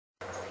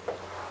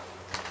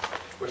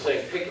we're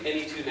saying pick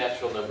any two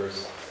natural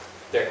numbers.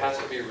 There has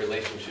to be a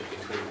relationship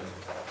between them.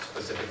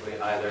 Specifically,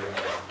 either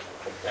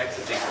x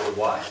is equal to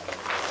y,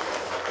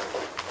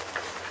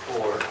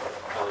 or,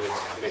 let me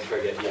make sure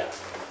I get, yeah,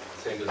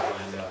 same as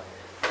Landau.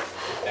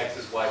 X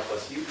is y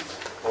plus u,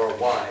 or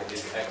y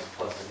is x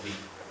plus v.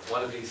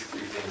 One of these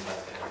three things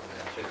has to happen.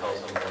 She calls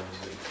them 1,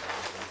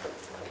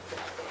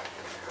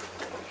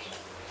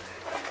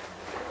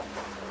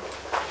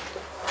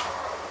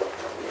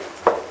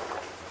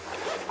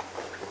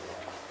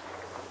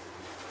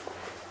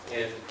 2.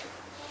 And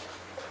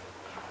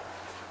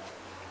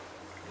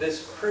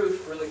this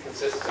proof really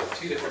consists of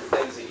two different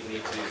things that you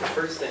need to do. The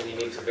first thing, you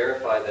need to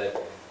verify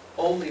that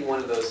only one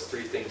of those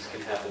three things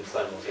can happen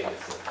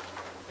simultaneously.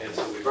 And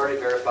so we've already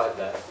verified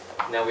that.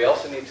 Now we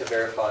also need to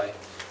verify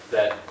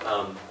that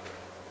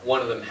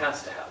one of them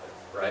has to happen,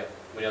 right?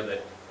 We know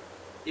that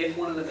if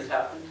one of them has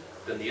happened,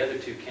 then the other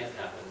two can't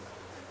happen.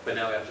 But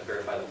now we have to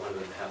verify that one of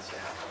them has to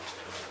happen.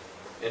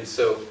 And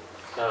so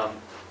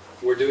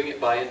we're doing it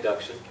by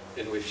induction.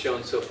 And we've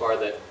shown so far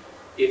that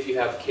if you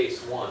have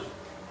case 1,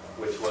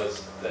 which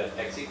was that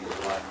x equals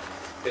y,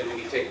 then when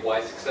you take y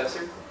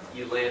successor,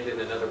 you land in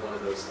another one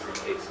of those three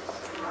cases.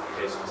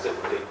 Okay,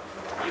 specifically,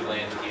 you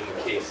land in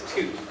case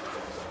 2,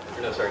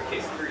 or no, sorry,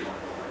 case 3.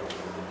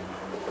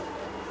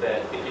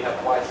 That if you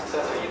have y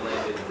successor, you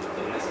land in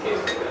this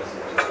case because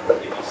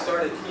if you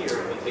started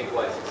here and you take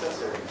y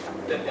successor,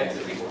 then x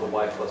is equal to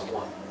y plus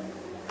 1.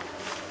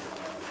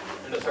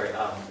 No, sorry,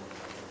 how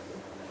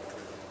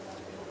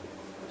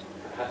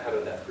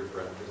did that proof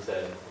run? It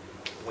said,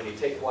 when you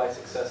take y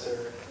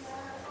successor,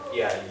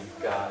 yeah, you've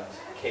got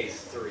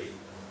case 3.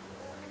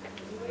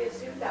 We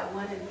assume that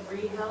 1 and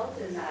 3 held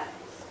in that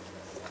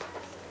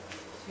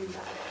 2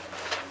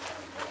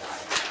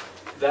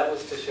 That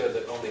was to show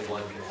that only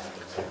one can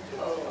happen. So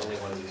only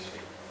one of these three.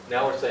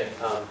 Now we're saying,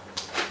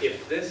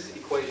 if this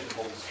equation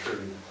holds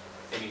true,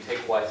 and you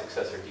take y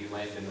successor, do you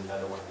land in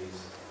another one of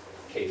these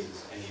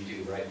cases? And you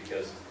do, right?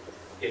 Because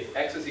if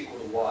x is equal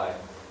to y,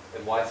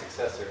 then y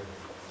successor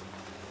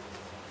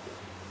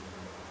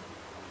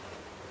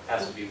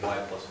has to be y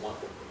plus 1,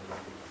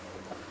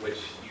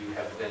 which you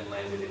have then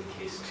landed in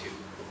case 2.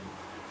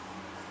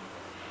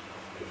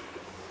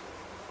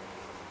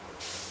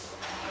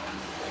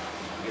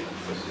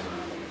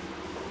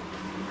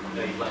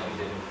 No, you landed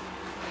in.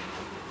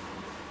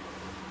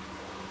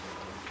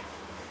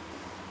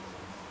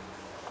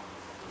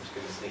 I'm just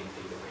going to sneak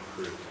peek at the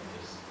proof.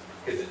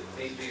 Because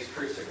these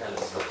proofs are kind of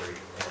slippery.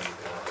 And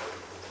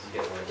you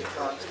get more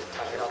different.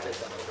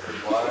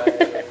 Why?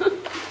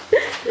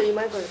 Yeah, you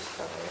might go to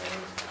start.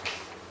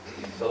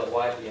 So let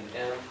y be an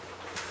m.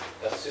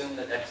 Assume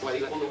that x is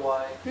equal to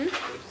y.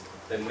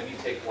 Then when you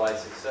take y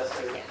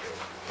successor.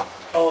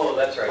 Oh,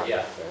 that's right,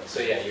 yeah. So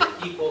yeah, you're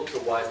equal to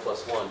y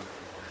plus 1.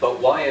 But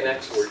y and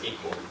x were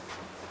equal.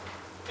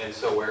 And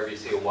so wherever you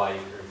see a y, you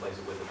can replace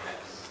it with an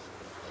x.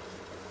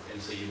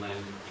 And so you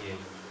land in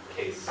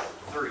case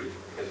 3,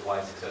 because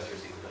y successor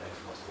is equal to x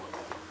plus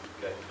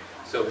 1. Okay.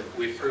 So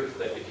we've proved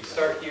that if you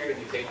start here and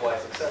you take y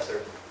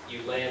successor,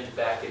 you land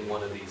back in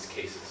one of these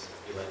cases.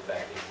 You land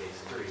back in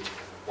case 3.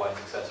 Y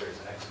successor is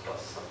x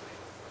plus something.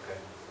 Okay.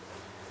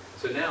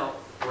 So now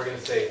we're going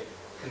to say,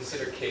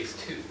 consider case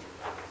 2.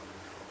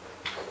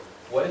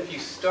 What if you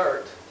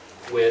start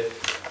with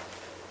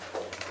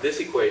this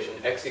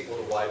equation, x equal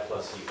to y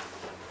plus u?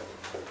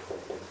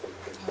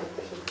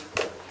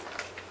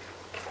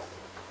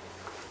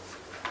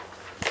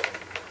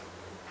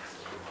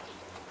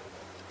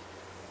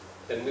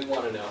 Then we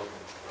want to know,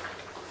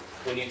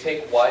 when you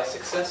take y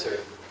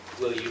successor,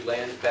 will you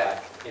land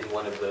back in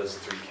one of those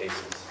three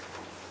cases?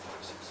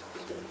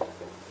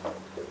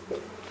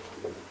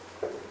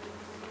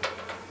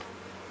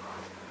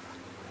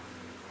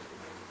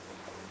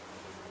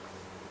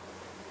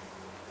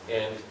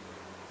 And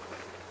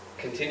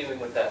continuing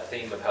with that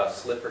theme of how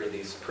slippery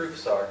these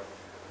proofs are,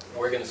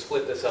 we're going to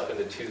split this up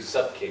into two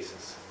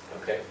subcases,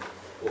 okay?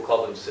 We'll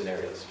call them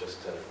scenarios,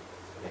 just to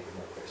make it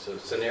more clear. So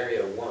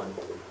scenario 1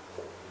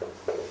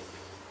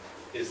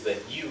 is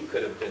that u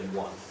could have been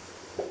 1.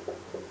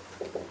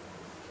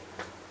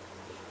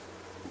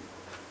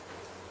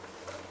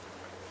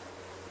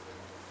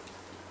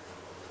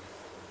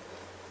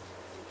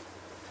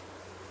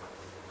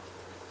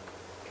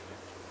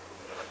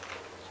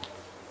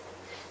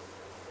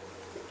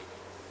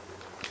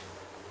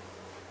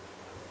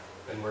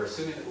 And we're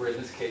assuming that we're in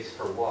this case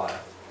for y.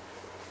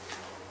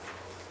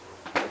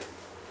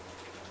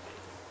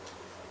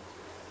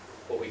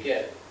 What we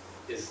get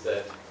is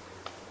that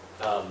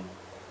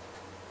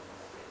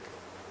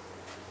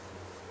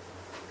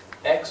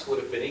x would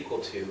have been equal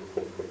to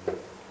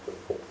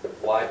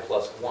y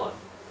plus 1.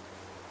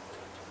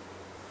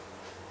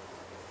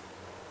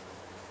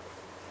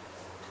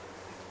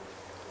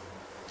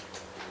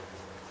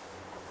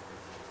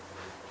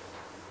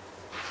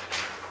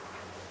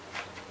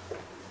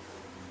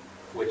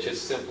 Which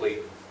is simply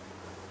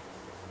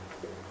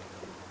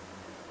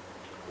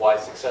y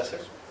successor.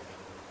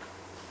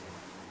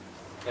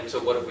 And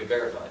so what have we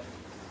verified?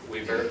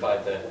 We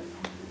verified that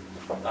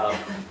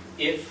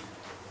if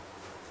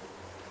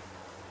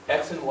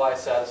x and y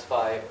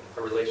satisfy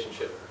a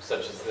relationship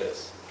such as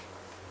this,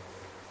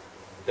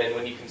 then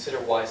when you consider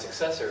y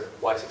successor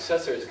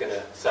is going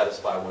to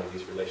satisfy one of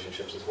these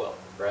relationships as well,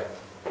 right?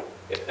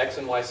 If x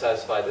and y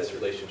satisfy this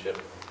relationship,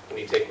 when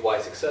you take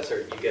y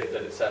successor, you get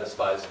that it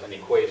satisfies an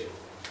equation.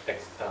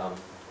 X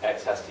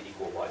has to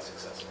equal y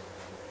successor.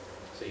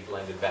 So you've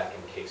landed back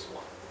in case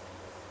 1.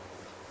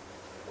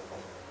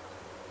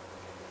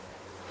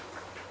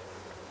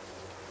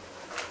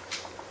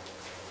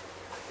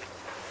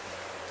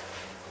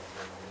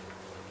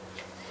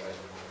 Right.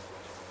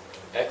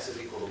 X is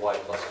equal to y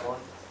plus 1.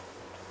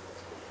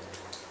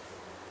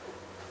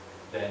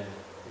 Then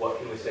what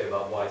can we say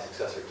about y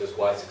successor? Does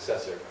y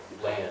successor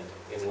land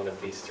in one of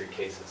these 3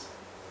 cases?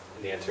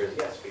 And the answer is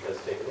yes, because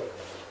take a look.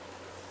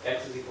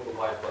 X is equal to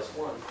y plus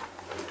 1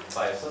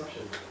 by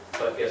assumption,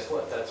 but guess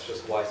what? That's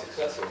just y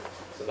successor.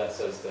 So that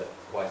says that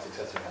y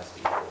successor has to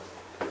equal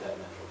that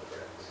natural number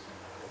x.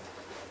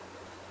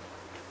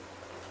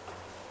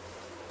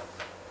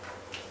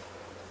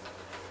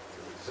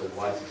 So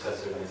y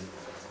successor then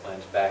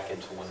lands back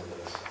into one of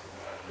those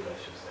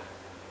relations there.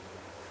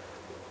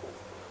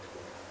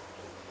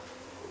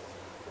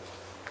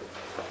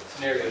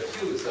 Scenario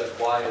 2 is that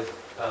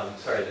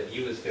that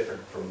u is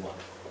different from 1.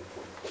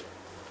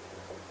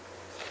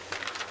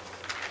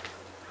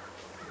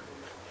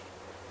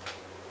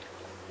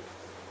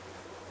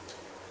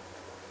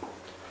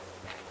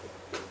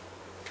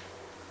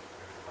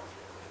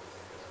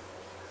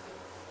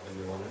 And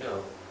we want to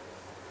know,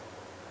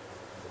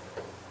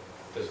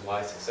 does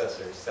y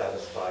successor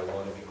satisfy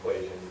one of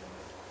equations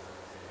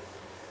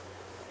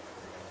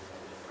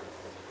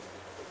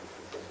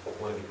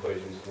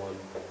 1,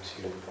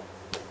 2,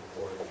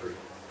 or 3?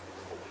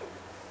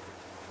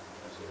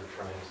 That's what we're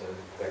trying to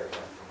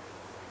verify.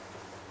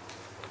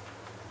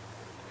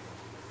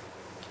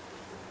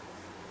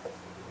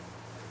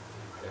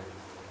 Okay.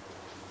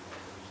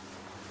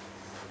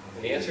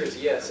 And the answer is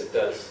yes, it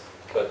does.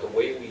 But the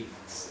way we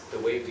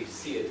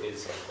see it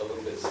is a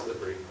little bit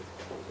slippery.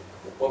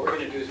 What we're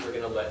going to do is we're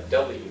going to let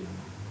W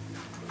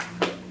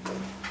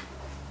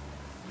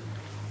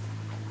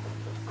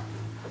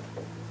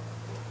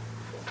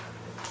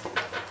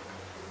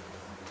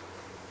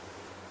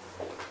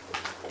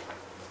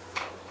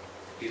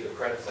be the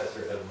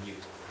predecessor of U.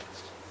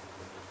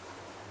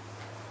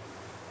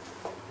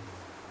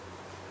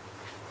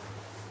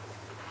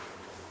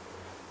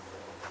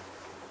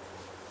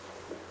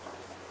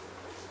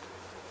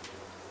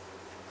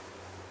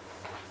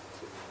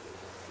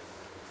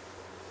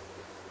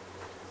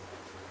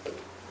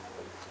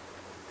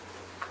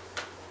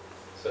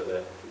 So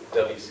that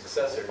W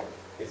successor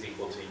is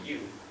equal to U.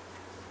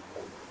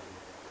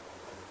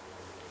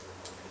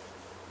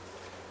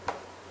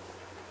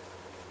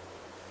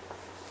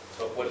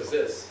 But what is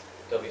this?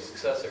 W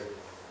successor,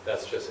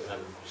 that's just, I'm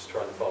just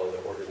trying to follow the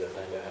order that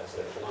Landau has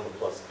there. 1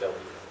 plus W.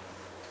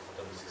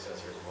 W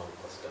successor is 1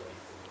 plus W.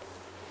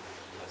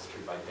 That's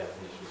true by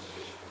definition.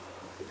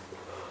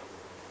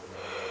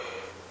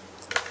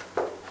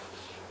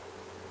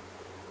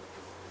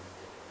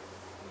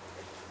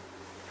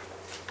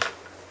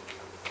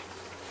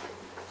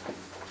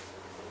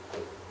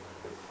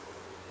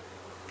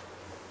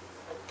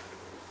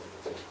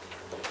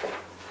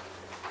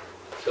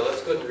 So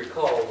let's go ahead and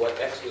recall what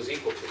x was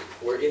equal to.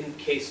 We're in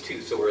case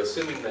 2, so we're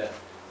assuming that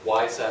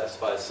y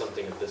satisfies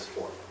something of this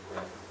form.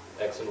 Right?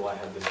 X and y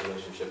have this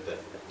relationship that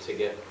to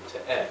get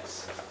to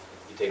x,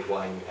 you take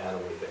y and you add a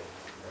little bit.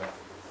 Right?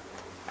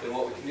 Then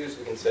what we can do is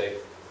we can say,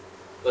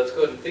 let's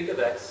go ahead and think of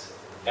x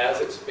as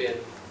it's been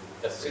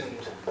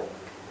assumed,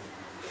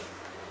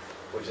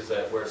 which is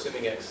that we're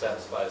assuming x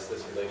satisfies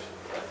this relation.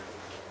 Right?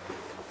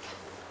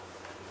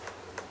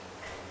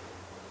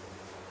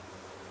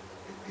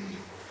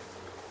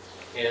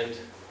 And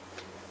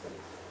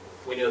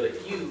we know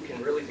that U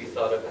can really be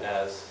thought of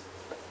as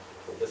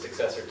the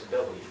successor to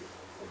W.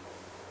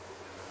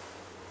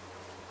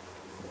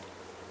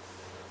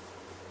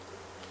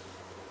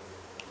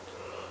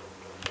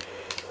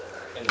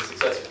 And the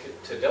successor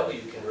to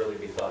W can really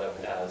be thought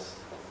of as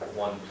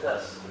 1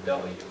 plus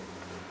W.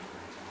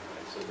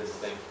 So this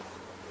thing,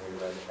 we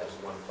write it as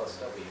 1 plus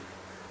W.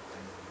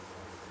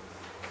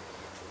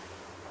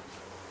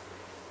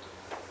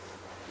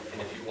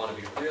 And if you want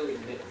to be really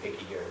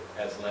nitpicky here,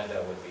 as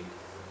Landau would be,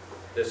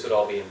 this would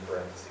all be in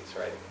parentheses,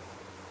 right?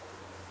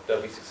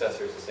 W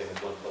successor is the same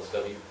as 1 plus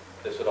W.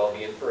 This would all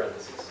be in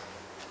parentheses.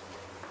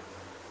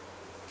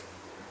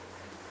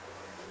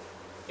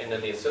 And then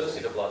the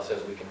associative law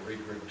says we can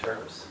regroup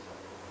terms.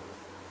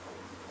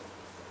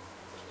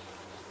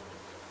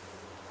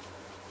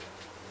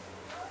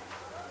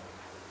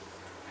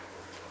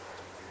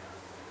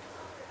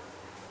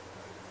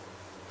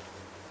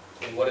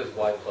 And what is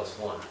y plus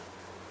 1?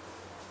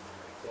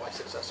 Y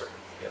successor.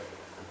 Yep.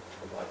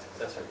 Y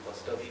successor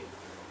plus W.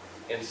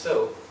 And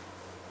so,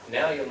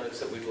 now you'll notice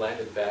that we've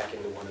landed back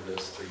into one of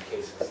those 3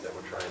 cases that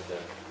we're trying to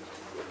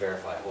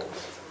verify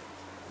holds.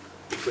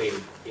 Between,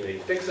 you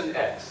fix an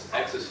x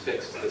is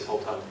fixed this whole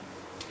time.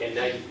 And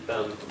now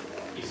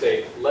you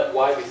say, let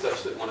y be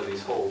such that one of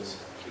these holds.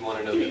 you want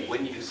to know that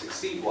when you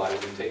succeed y,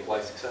 when you take y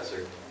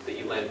successor, that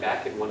you land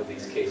back in one of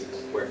these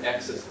cases where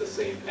x is the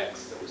same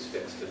x that was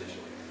fixed initially.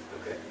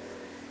 Okay?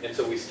 And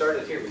so we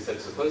started here. We said,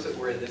 suppose that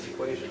we're in this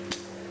equation,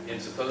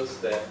 and suppose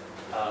that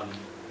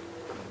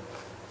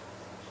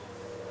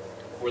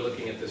we're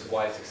looking at this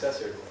y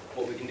successor.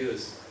 What we can do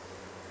is,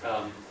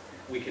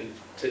 we can,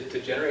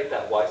 to generate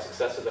that y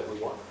successor that we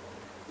want,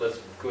 let's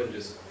go ahead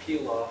and just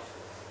peel off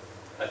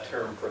a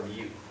term from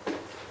u.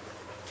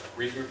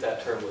 Regroup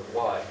that term with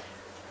y,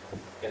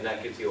 and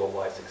that gives you a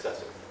y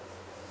successor.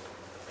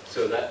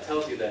 So that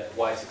tells you that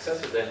y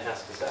successor then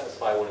has to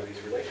satisfy one of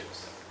these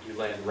relations. You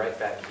land right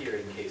back here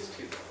in case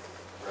 2,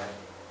 right?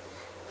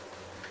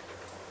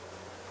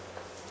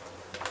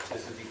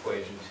 This is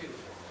equation 2,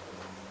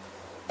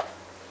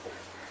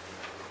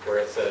 where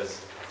it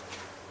says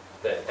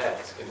that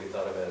x can be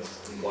thought of as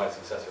y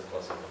successor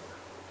plus a number.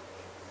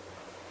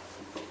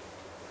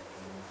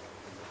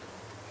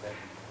 Okay.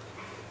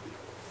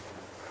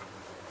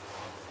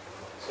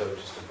 So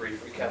just a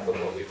brief recap of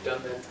what we've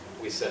done there.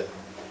 We said,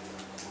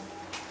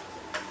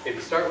 if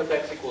you start with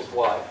x equals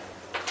y,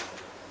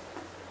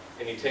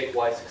 and you take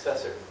y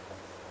successor,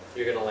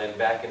 you're going to land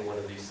back in one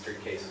of these 3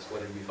 cases.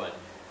 What did we find?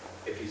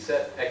 If you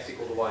set x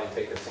equal to y and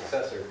take a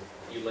successor,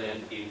 you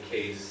land in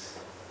case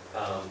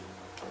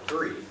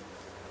 3,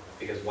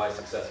 because y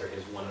successor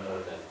is 1 more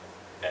than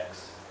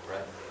x,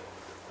 right?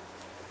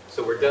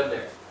 So we're done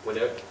there.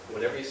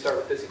 Whenever you start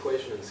with this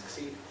equation and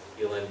succeed,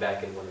 you'll land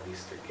back in one of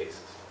these 3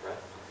 cases,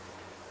 right?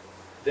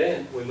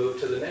 Then we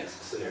move to the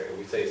next scenario.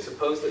 We say,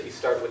 suppose that you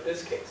start with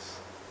this case.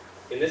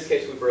 In this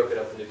case, we broke it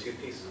up into 2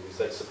 pieces. We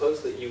said,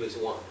 suppose that u is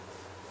 1.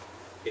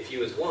 If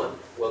u is 1,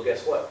 well,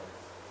 guess what?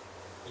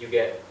 You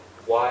get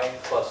y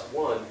plus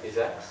 1 is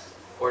x,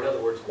 or in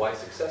other words, y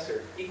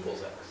successor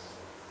equals x.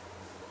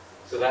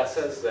 So that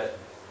says that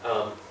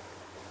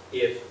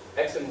if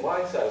x and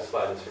y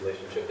satisfy this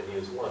relationship and u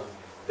is 1,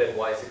 then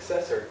y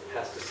successor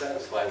has to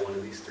satisfy one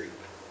of these 3.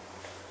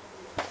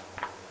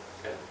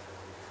 Okay.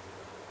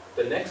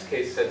 The next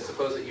case said,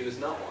 suppose that u is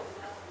not 1.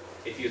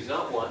 If u is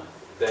not 1,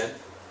 then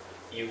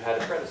you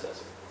had a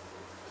predecessor.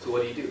 So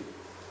what do?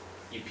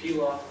 You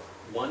peel off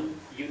 1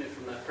 unit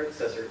from that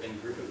predecessor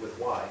and group it with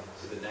y,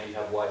 so that now you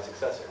have y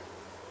successor.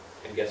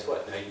 And guess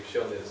what? Now you've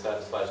shown that it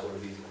satisfies one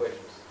of these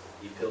equations.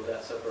 You peeled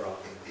that sucker off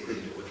and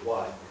grouped it with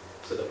y,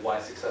 so that y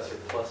successor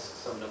plus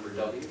some number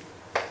w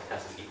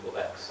has to equal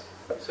x.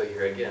 So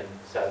you're again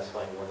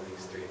satisfying one of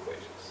these 3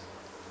 equations.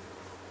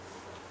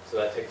 So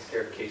that takes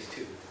care of case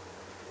 2.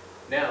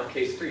 Now,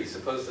 case 3,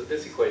 suppose that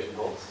this equation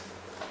holds.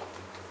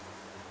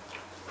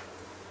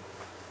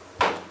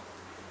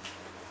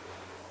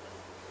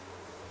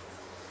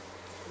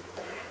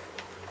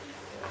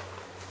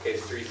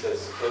 Case 3 says,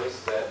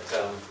 suppose that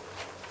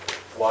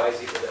y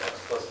is equal to x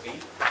plus b.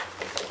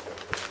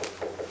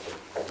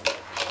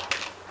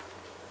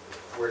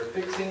 We're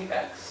fixing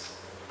x,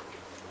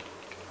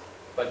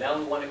 but now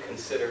we want to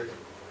consider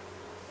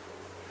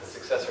the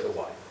successor to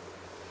y.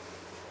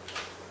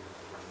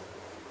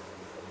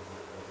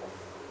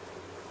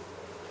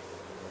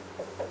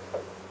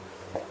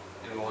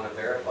 And we want to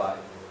verify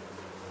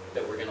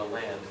that we're going to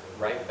land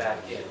right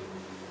back in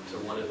to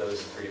one of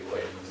those 3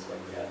 equations like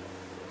we had.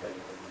 Okay?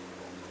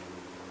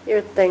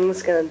 Your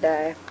thing's gonna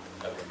die.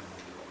 Okay.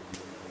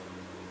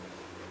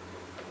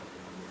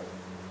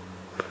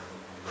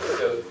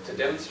 So to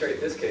demonstrate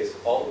this case,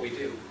 all we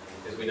do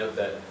is we note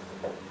that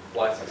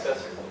y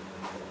successor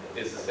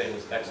is the same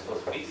as x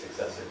plus b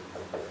successor,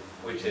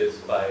 which is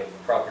by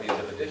properties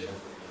of addition,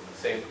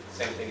 same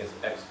thing as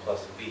x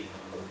plus b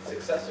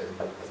successor.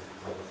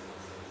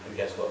 And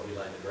guess what? We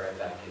landed right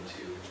back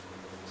into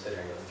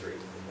scenario 3,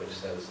 which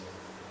says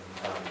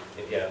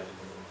if you have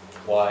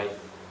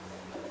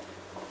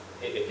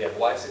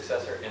y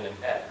successor and an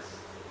x,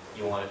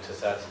 you want it to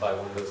satisfy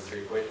one of those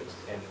 3 equations,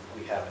 and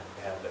we have it.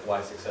 We have that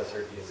y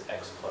successor is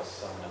x plus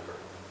some number.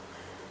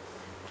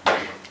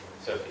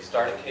 So if you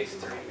start at case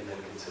 3 and then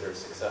consider a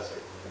successor,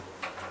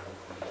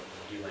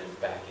 you land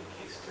back in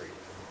case 3.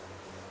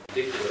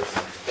 Ridiculous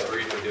that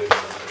we're even doing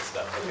some of this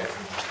stuff, okay?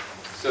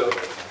 So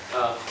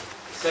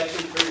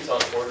section 3 is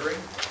on ordering.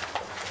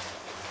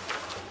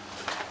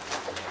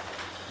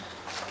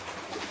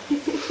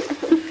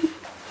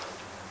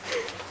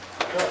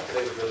 I feel like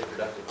today was really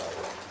productive, by the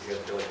way. You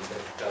guys feel like you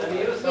got a lot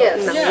of Yes.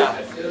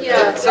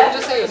 Yeah, So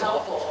just say it's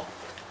helpful.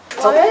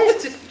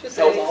 What? Just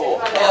say it's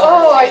awful.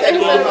 Oh, I think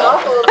it's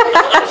awful.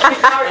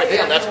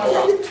 Damn, that's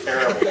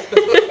terrible.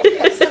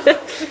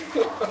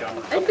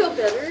 I feel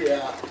better.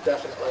 Yeah,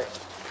 definitely.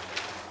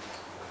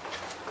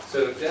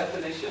 So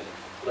definition,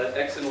 let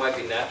x and y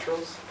be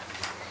naturals.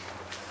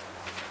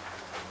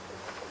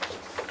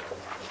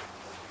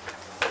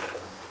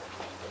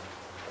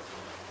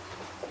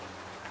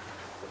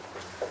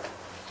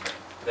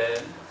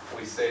 Then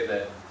we say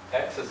that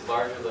x is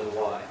larger than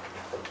y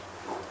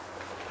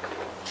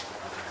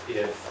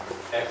if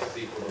x is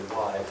equal to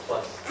y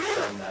plus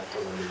some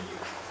natural number u.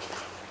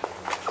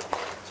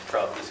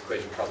 This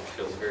equation probably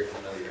feels very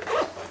familiar at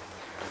this point.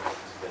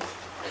 It's been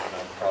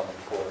a problem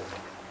for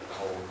the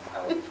whole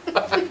hour.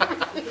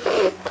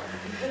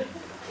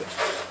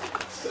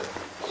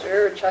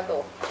 hear her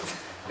chuckle.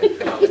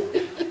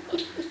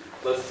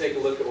 Let's take a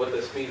look at what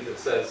this means. It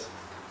says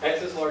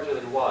x is larger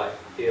than y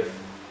if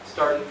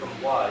starting from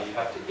y you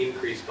have to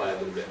increase by a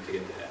little bit to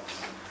get to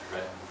x,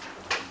 right?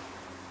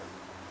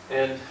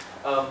 And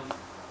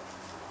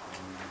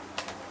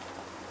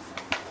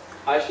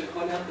I should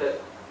point out that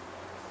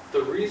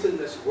the reason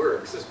this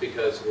works is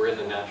because we're in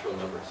the natural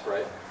numbers,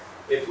 right?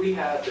 If we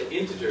had the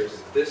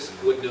integers, this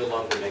would no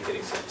longer make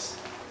any sense.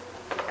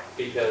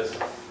 Because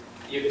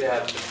you could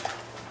have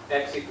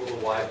x equal to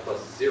y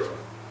plus 0.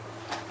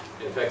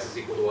 And if x is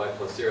equal to y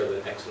plus 0,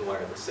 then x and y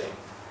are the same.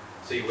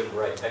 So you wouldn't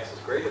write x is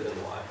greater than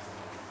y,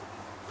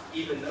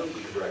 even though you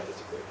could write this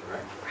equation,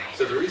 right?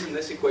 So the reason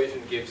this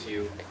equation gives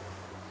you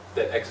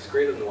that x is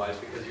greater than y is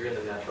because you're in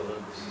the natural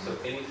numbers. So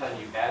anytime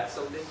you add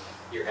something,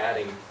 you're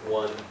adding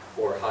 1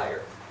 or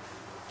higher.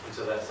 And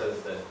so that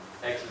says that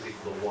x is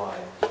equal to y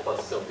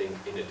plus something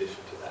in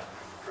addition to that,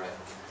 right?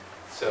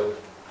 So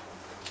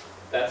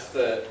that's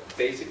the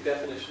basic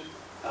definition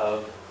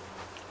of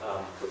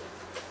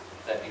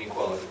that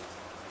inequality.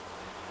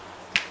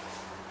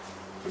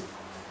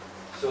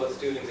 So let's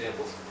do an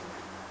example.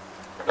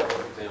 A couple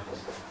of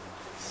examples.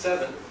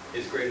 7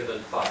 is greater than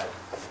 5.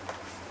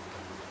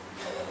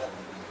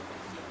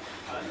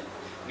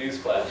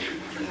 Newsflash.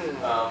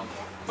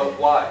 But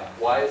why?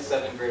 Why is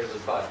 7 greater than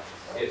 5?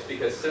 It's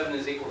because 7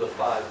 is equal to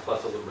 5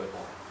 plus a little bit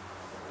more.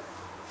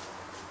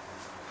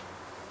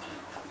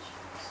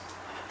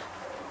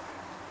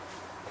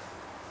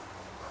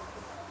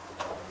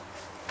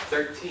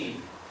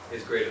 "13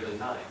 is greater than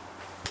 9,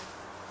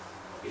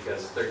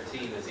 because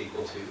 13 is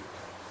equal to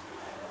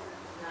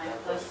 9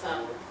 plus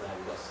some. 9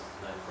 plus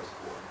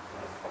 4.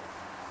 Right?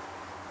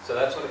 So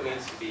that's what it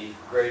means to be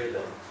greater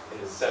than,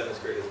 and 7 is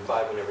greater than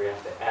 5 whenever you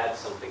have to add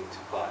something to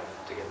 5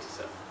 to get to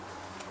 7.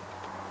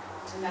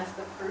 And that's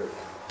the proof?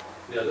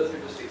 No, those are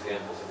just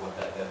examples of what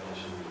that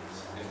definition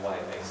means and why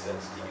it makes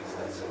sense to use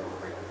that symbol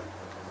greater than.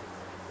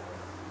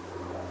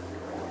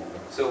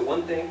 So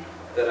one thing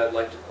that I'd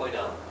like to point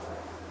out,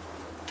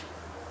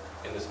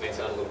 and this may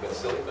sound a little bit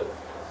silly, but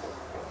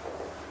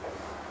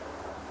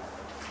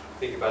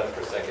think about it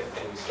for a second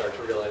and you start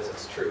to realize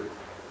it's true.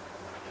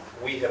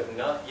 We have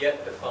not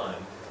yet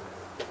defined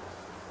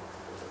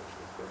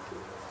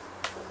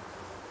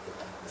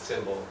the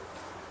symbol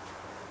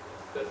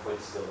that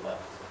points to the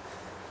left.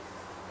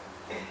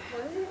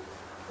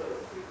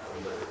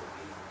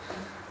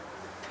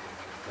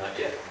 Not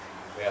yet.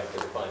 We have to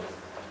define it.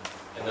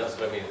 And that's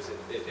what I mean.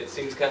 It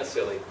seems kind of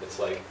silly. It's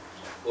like,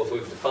 well, if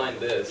we've defined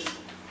this,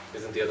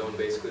 isn't the other one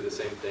basically the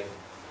same thing?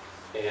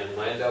 And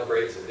Landau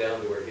breaks it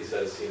down to where he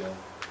says, you know,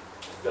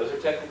 those are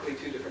technically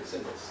two different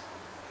symbols.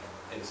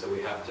 And so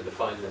we have to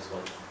define this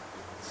one.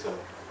 So,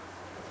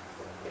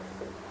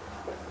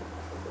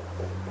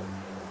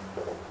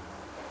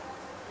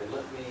 and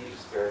let me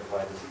just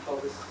verify, does he call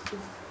this?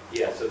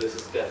 Yeah, so this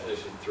is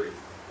definition 3.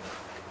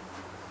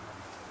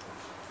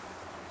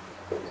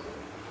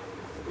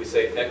 We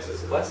say x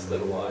is less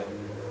than y.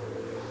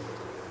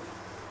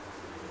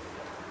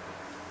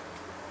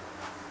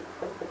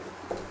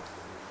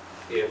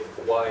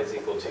 If y is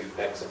equal to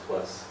x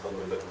plus a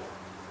little bit more.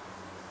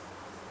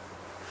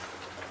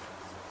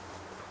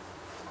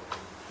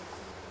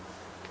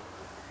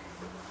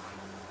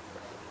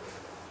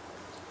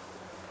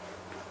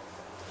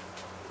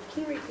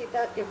 Can you repeat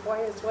that? If y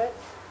is what?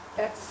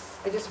 X?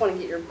 I just want to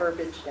get your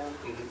verbiage down.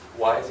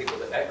 Y is equal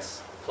to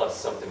x plus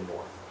something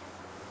more.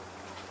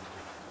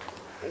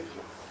 Thank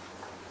you.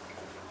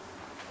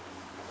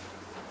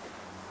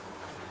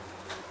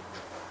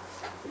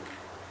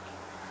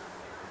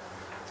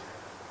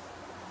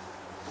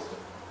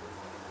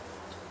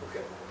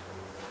 Okay.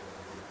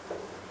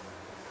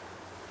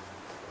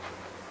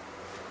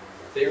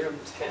 Theorem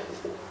 10.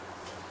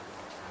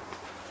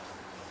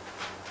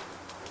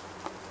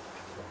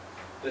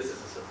 This is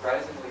a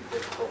surprisingly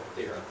difficult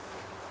theorem.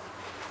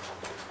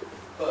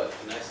 But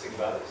the nice thing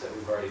about it is that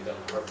we've already done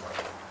the work part.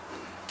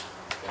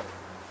 Okay.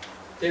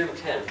 Theorem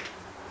 10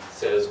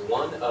 says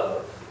one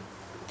of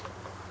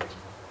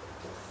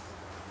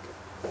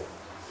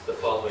the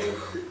following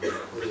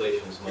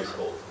relations must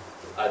hold.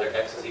 Either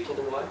x is equal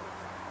to y,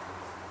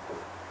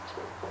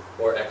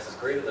 or x is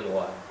greater than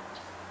y,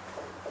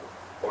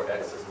 or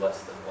x is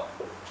less than y.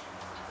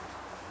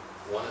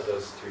 One of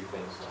those three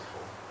things must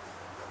hold.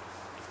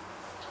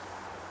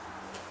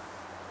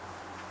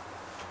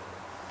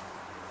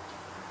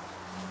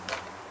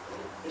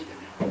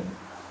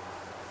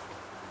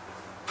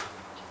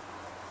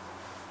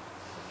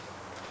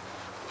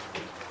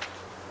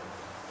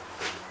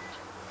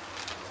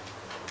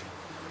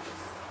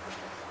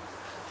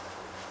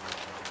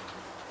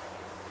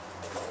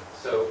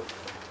 So,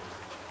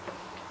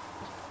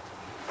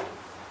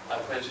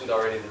 I've mentioned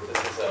already that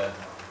this is a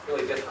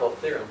really difficult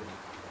theorem.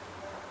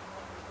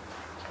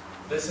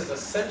 This is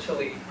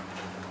essentially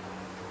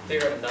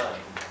Theorem 9,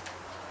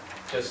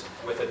 just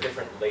with a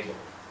different label.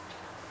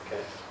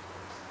 Okay?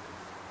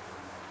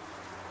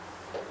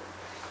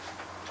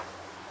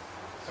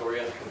 So we're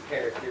going to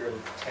compare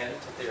Theorem 10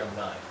 to Theorem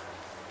 9.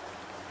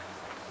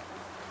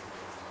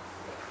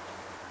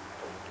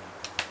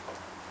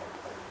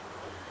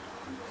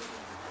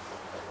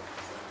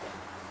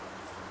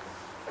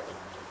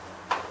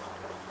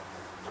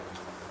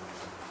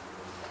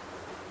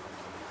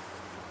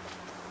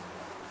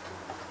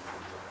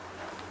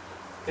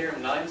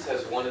 Theorem 9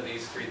 says one of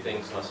these three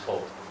things must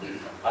hold.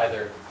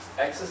 Either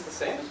x is the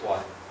same as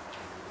y,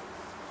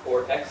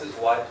 or x is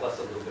y plus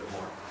a little bit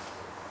more,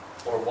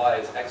 or y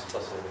is x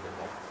plus a little bit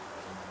more.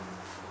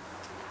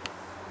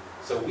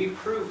 So we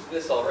proved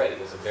this already.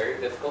 It was a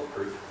very difficult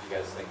proof, if you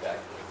guys think back.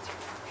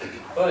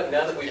 But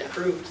now that we've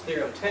proved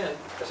Theorem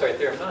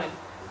 9,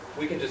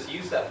 we can just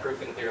use that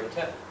proof in Theorem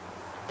 10.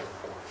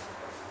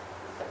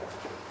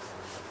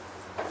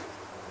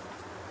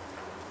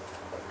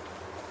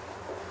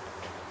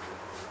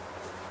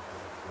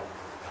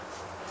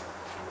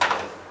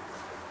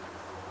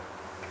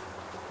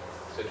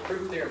 So to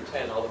prove Theorem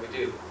 10, all that we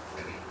do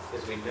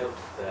is we note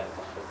that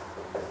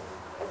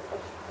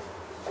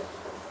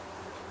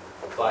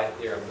by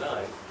Theorem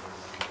 9,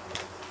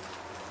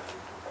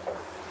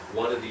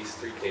 one of these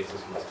three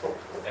cases must hold.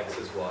 X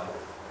is y,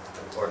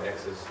 or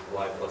x is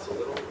y plus a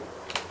little,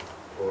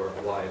 or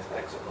y is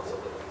x plus a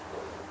little.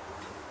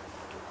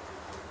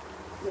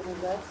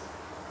 Isn't this?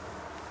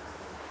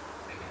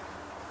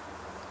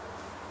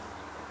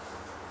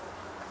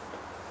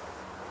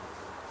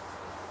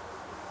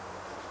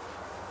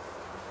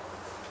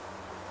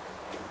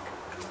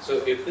 So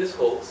if this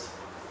holds,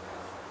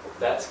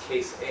 that's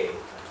case A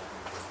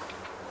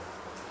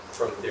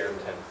from Theorem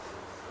 10.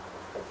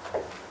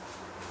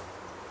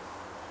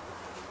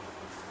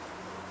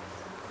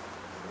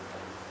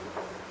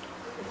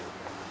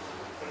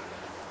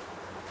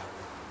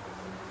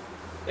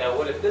 Now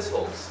what if this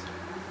holds?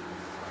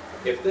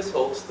 If this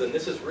holds, then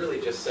this is really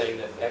just saying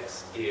that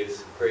x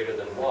is greater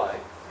than y.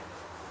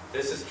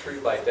 This is true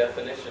by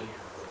definition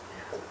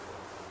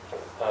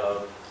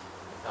of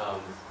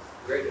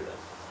greater than.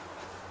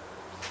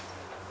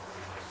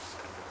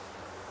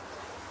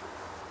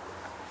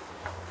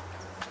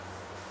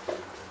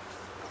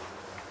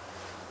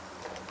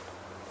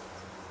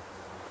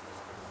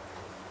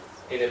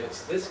 And if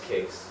it's this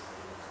case,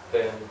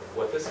 then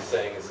what this is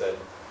saying is that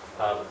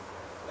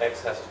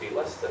x has to be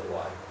less than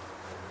y.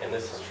 And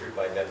this is true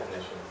by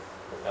definition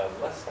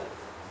of less than.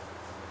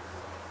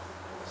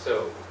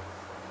 So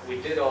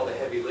we did all the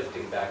heavy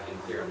lifting back in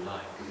Theorem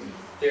 9.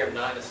 Theorem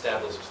 9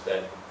 established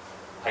that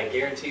I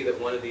guarantee that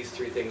one of these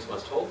three things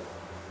must hold.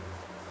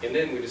 And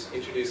then we just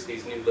introduced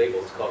these new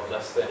labels called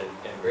less than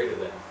and greater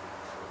than.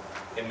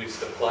 And we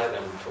just apply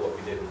them to what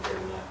we did in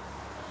Theorem 9.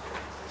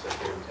 So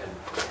Theorem 10.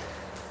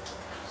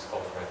 Just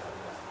call it right out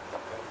of that.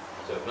 Okay?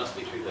 So it must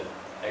be true that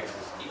x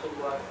is equal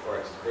to y, or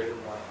x is greater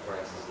than y, or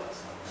x is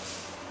less than.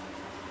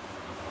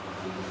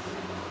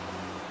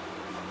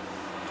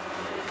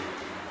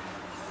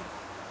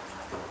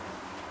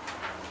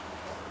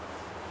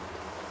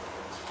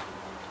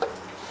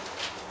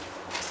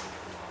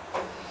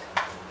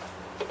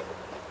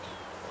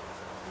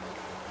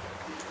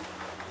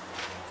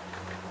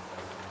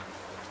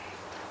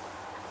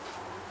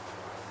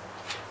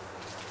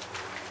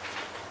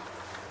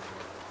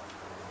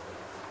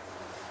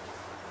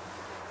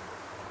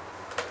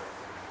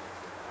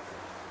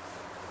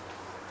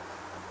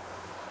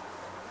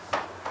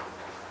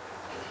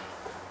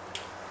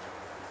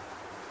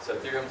 So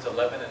theorems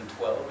 11 and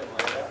 12 in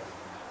Landau,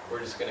 we're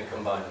just going to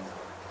combine them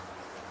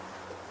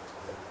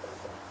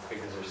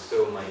because they're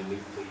so minutely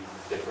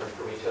different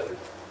from each other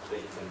that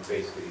you can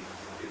basically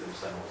do them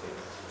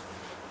simultaneously.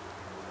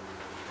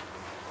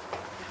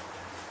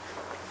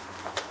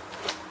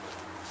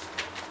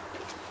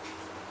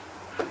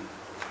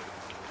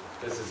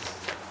 This is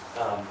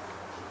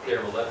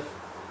theorem 11.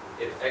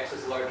 If x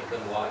is larger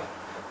than y,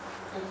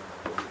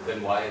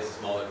 then y is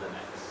smaller than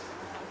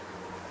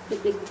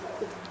x.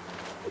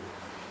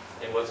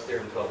 And what's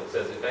theorem 12? It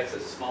says if x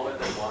is smaller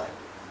than y,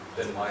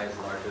 then y is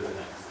larger than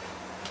x.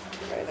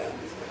 Right on.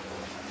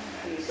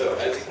 So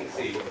as you can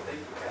see,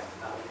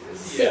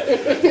 yeah.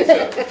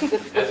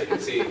 So, as you can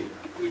see,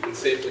 we can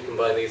safely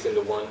combine these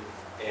into one,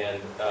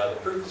 and the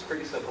proof is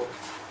pretty simple.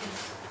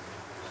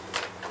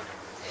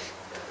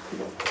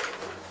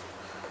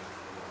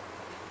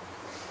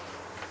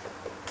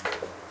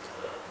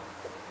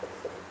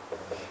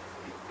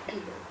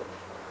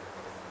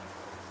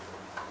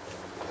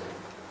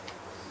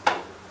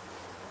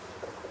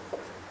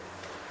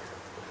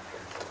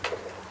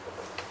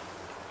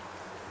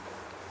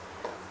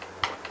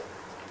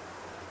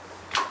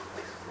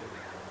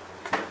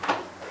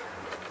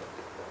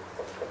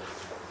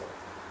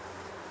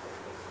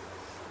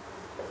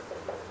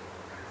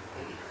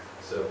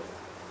 So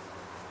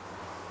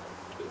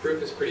the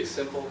proof is pretty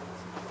simple.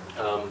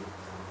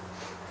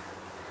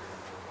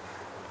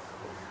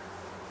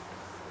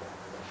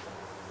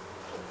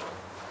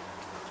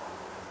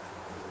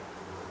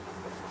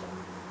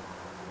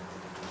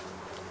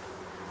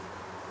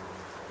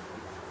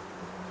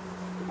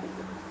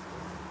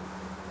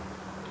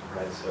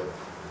 Right, so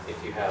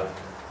if you have,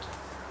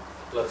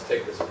 let's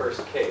take this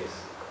first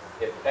case.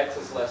 If x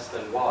is less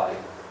than y,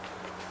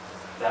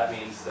 that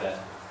means that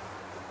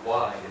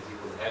y is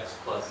equal to x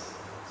plus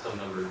some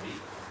number b.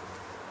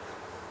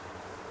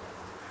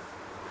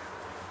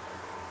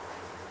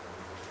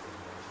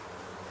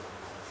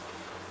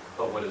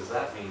 But what does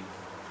that mean?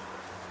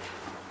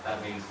 That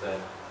means that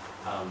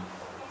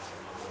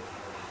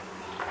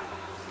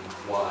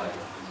y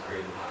is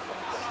greater than x.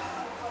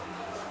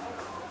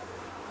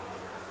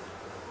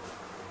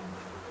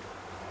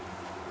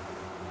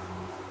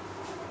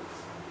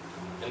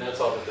 And that's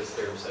all that this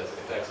theorem says.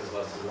 If x is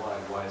less than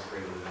y is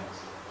greater than x.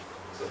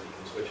 So you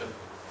can switch them.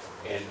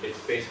 And it's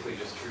basically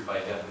just true by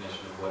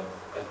definition of what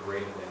a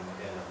greater than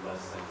and a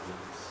less than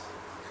means.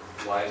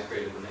 Y is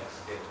greater than x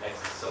if x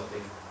is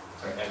something,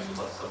 sorry, x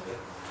plus something.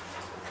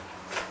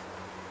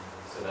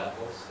 So that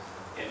holds.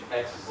 And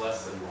x is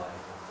less than y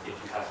if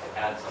you have to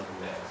add something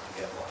to x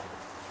to get y.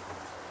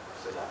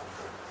 So that.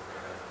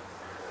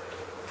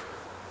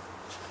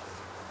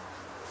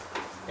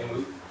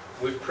 And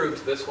we've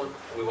proved this one.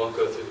 We won't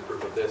go through the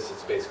proof of this.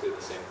 It's basically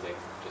the same thing,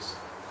 just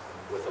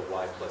with a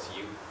y plus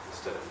u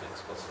instead of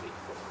x plus v.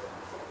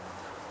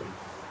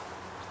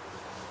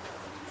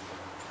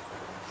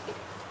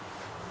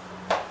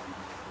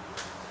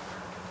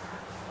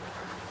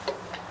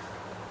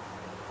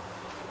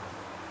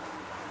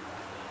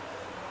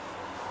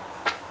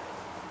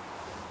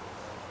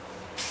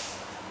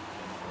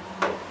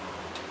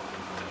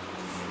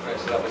 Alright,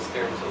 so that was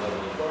theorems 11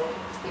 and 12.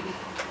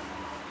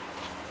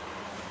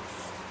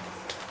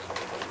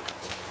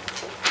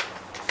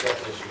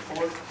 Definition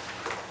 4.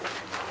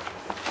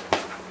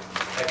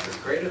 X is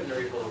greater than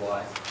or equal to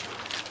y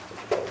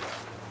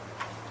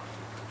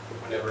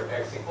whenever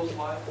x equals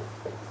y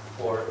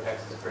or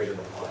x is greater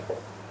than y.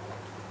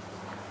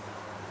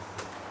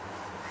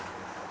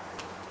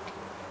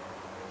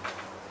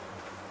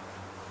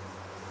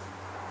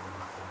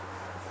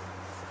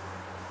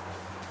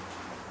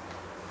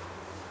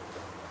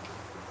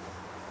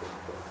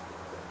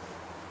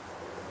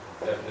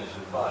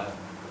 Definition 5.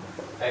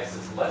 X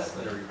is less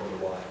than or equal to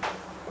y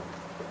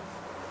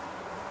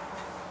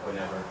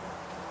whenever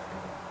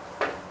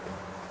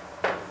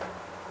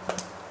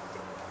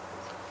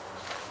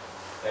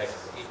x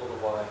is equal to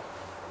y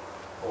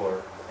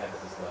or x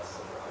is less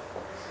than y.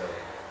 So,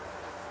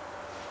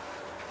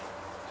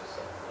 just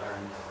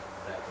learned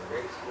that in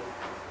grade school.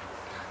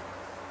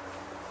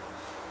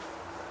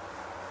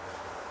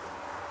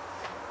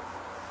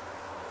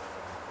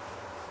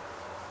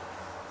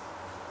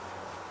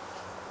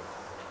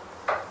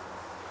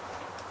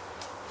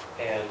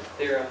 And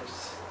theorems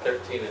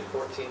 13 and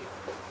 14.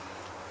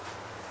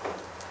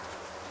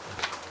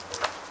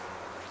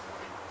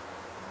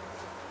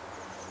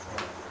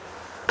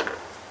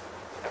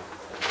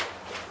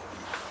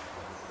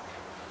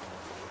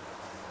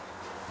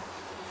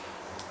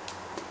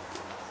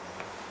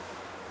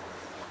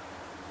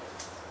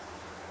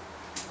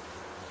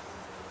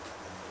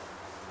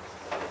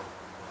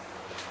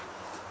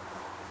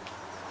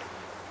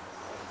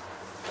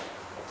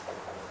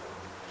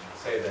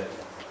 Say that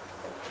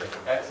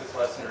if x is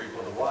less than or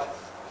equal to y,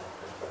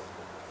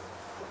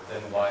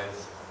 then y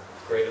is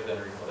greater than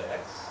or equal to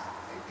x.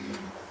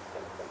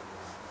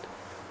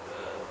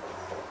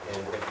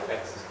 And if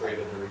x is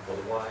greater than or equal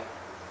to y,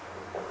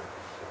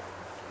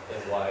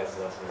 then y is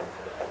less than or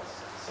equal to x.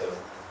 So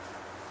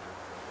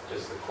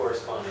just the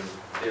corresponding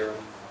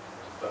theorem,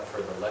 but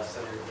for the less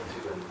than or equal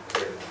to and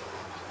greater than.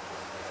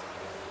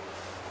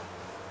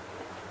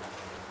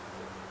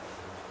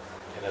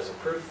 And as a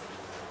proof,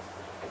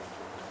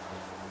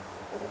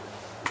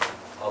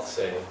 I'll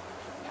say,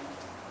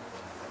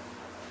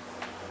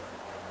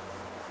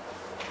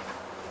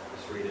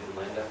 just read it in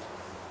Landau.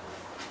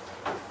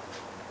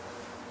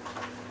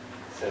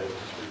 So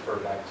just refer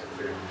back to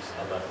theorems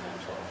 11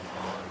 and 12.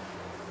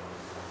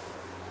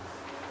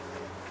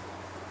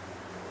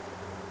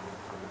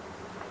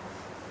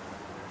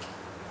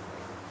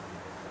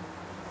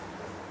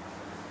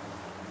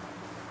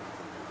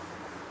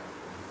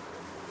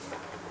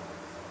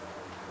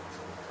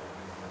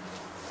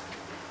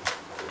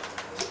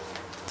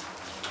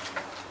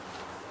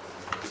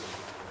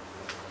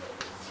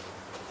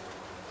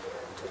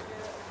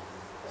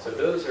 So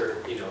those are,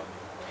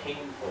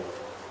 painful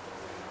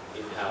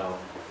in how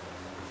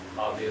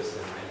obvious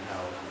and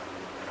how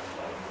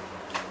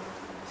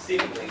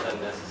seemingly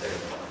unnecessary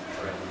they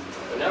are. Right?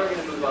 So now we're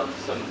going to move on to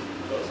some.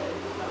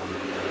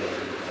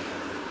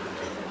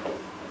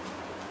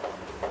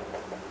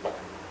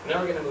 Now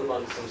we're going to move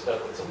on to some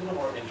stuff that's a little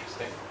more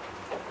interesting.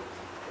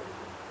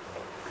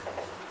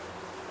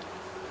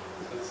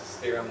 So this is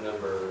theorem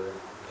number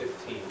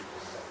 15.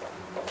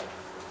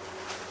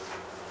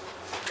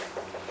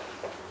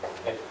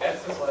 If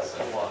x is less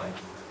than y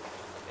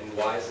and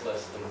y is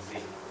less than z,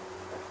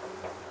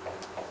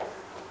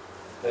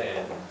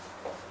 then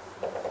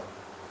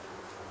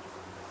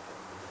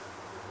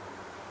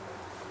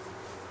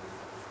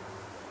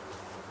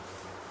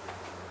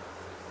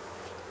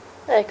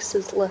X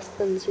is less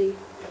than Z.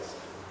 yes,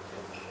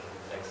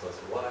 x less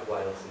than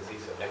y less than z,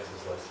 so x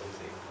is less than z.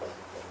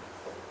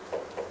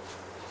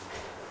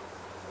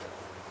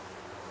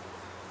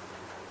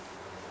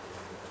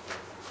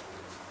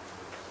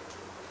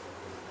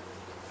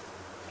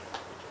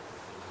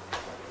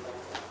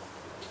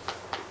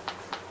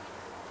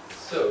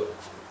 So,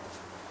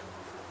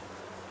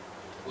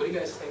 what do you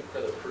guys think for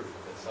the proof of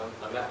this?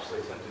 I'm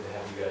actually tempted to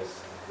have you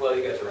guys, well,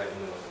 you guys are writing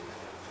them.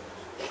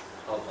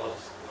 I'll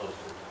just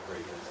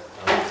read this.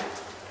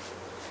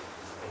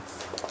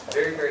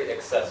 very, very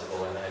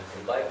accessible, and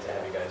I'd like to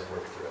have you guys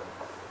work through it.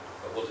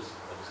 But we'll just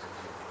go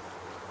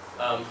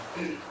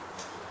through it.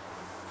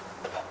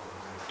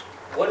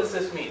 What does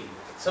this mean?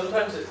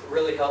 Sometimes it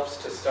really helps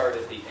to start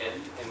at the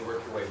end and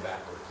work your way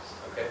backwards,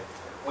 okay?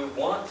 We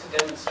want to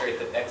demonstrate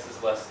that x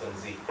is less than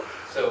z.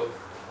 So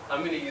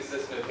I'm going to use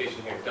this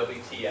notation here,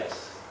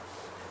 WTS.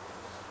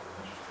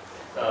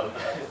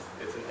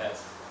 It's an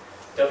S.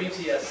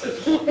 WTS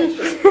says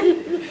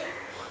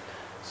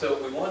so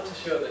we want to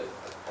show that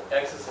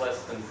x is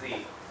less than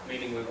z,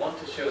 meaning we want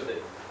to show that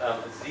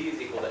z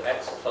is equal to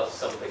x plus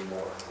something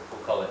more.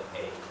 We'll call it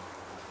a.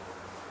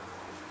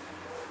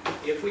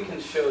 If we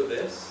can show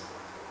this,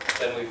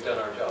 then we've done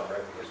our job,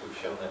 right? Because we've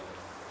shown that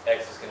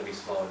x is going to be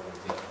smaller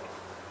than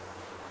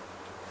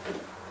z.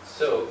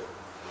 So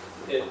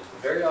it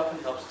very often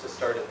helps to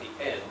start at the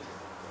end,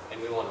 and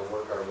we want to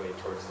work our way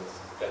towards this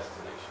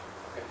destination.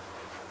 Okay?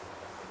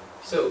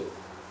 So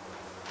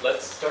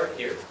let's start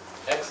here.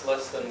 X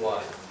less than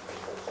y.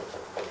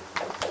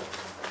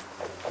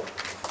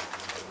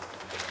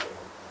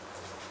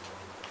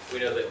 We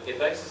know that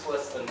if x is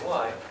less than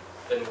y,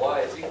 then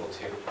y is equal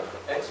to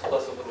x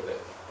plus a little bit.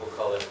 We'll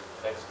call it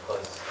x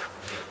plus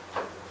z.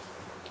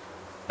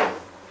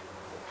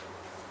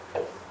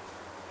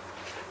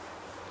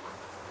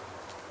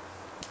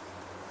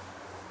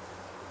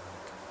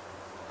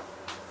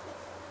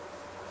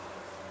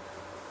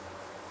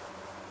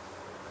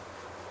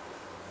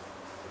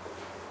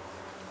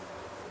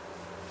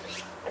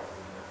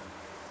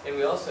 And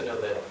we also know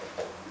that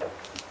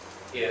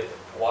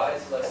if y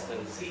is less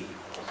than z,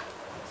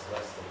 it's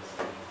less than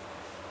z,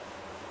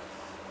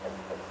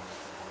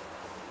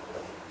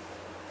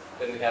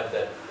 then we have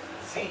that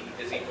z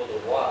is equal to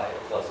y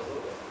plus a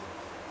little bit.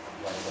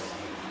 Y plus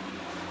u.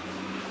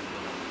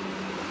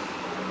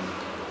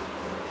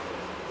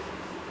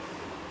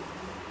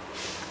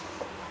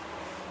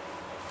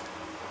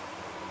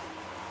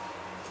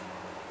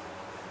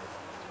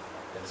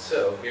 And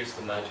so here's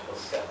the magical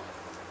step.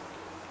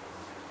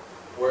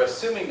 We're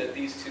assuming that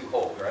these two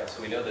hold, right?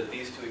 So we know that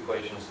these two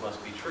equations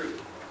must be true.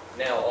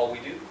 Now all we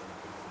do,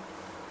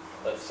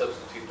 let's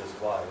substitute this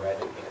y right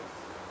in here.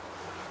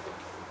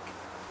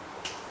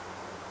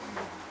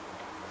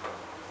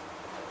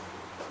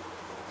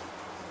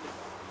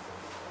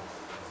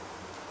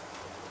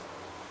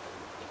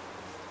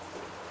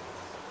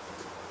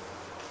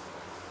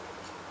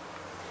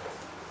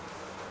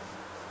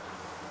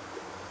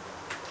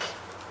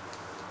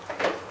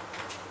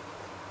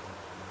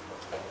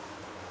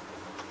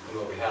 And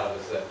what we have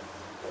is that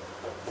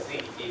z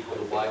equal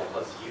to y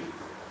plus u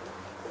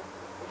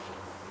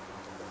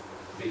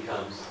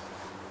becomes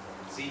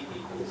z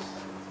equals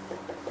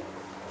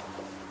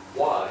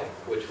y,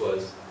 which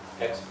was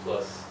x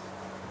plus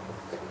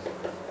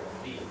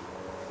v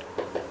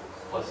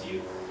plus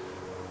u.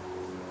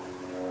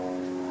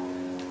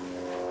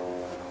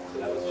 So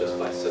that was just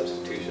by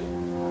substitution.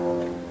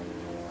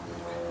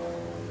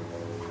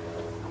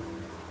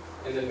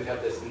 And then we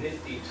have this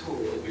nifty tool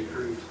that we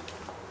proved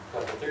a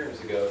couple theorems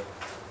ago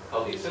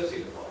called the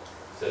associative law.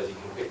 It says you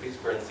can pick these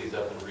parentheses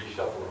up and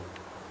reshuffle them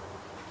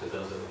to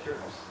those other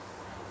terms.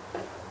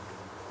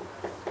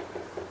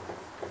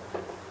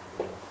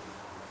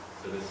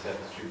 So this step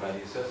is true by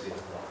the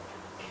associative law.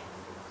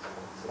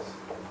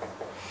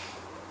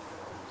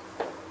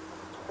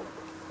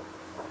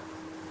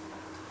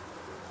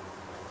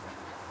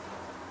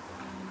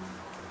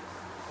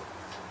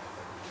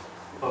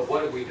 But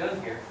what have we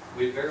done here?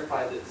 We've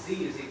verified that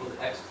z is equal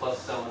to x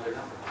plus some other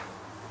number.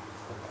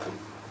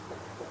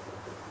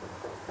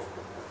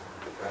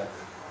 Right?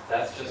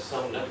 That's just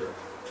some number.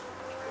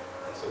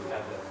 And so we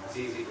have that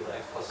z is equal to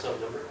x plus some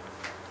number.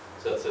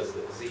 So it says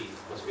that z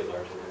must be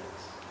larger than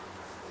x.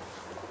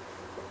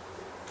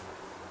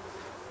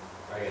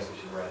 Or I guess we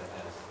should write it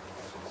as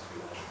x must be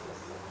larger than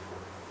z.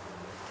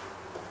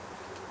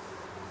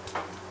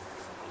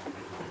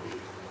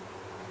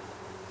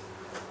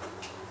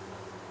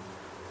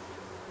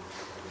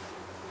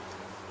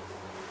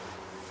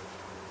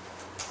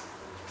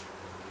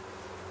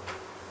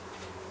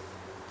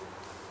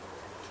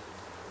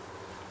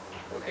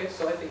 Okay,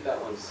 so I think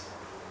that one's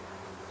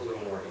a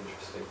little more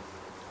interesting.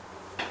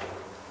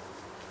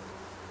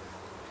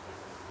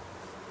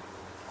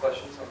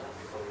 Questions on that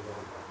before we go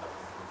on?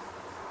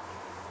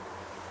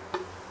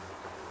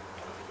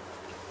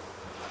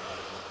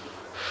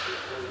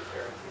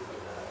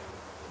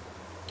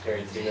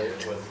 Tarantino,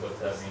 what's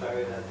that mean?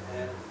 Started at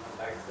N,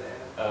 back to N.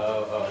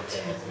 Oh,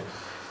 okay.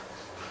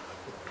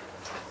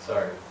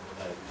 Sorry.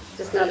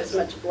 Just not as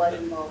much blood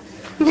involved.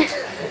 I'm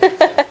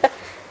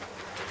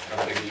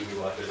thinking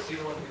you watch it. See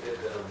the one who did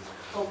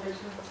Full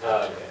vision.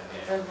 okay,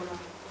 yeah. Third one.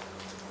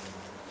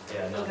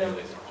 Yeah, not Okay.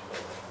 nearly as much,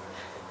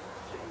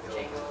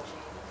 Django.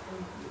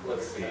 but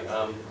let's see.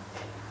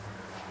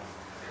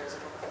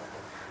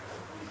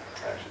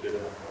 Actually did a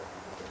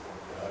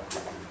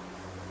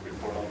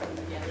report on that.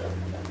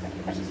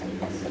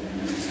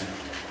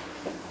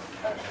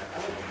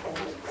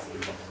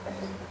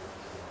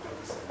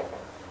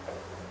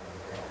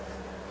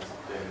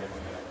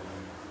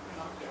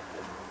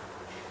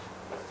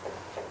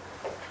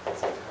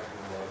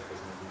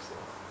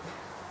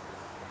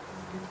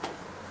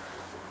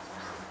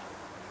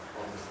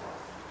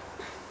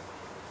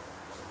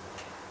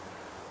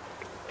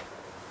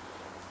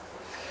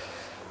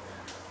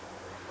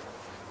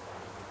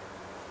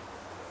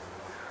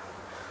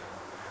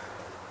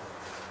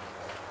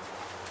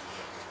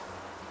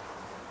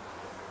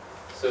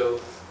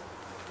 So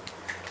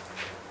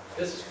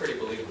this is pretty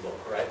believable,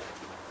 right?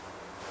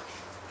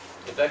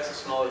 If x is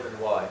smaller than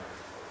y,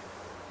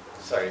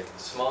 sorry,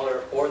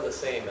 smaller or the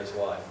same as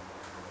y,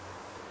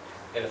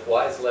 and if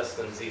y is less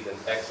than z, then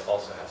x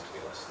also has to be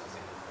less than z.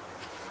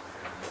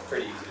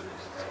 Pretty easy to do,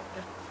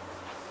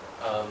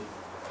 right?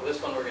 For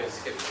this one, we're going to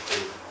skip the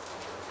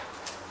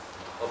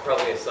proof. I'll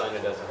probably assign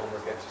it as a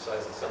homework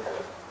exercise at some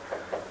point.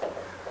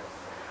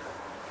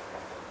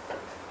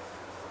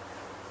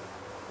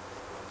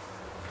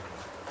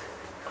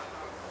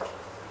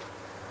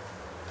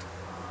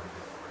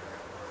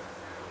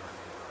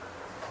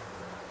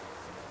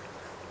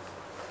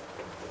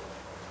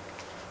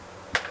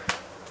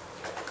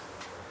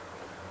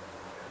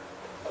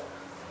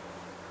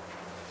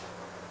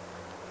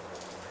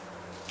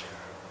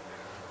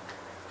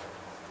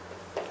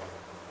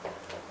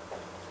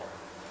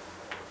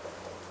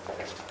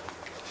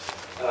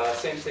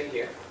 Same thing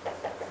here.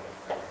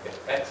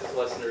 If x is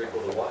less than or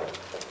equal to y,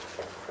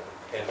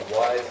 and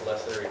y is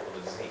less than or equal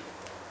to z,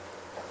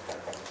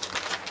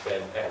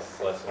 then x is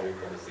less than or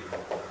equal to z.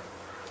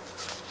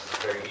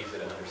 Very easy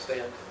to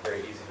understand,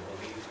 very easy to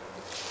believe.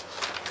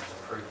 The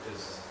proof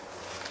is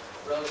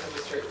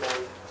relatively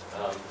straightforward.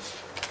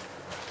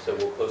 So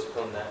we'll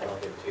postpone that, and I'll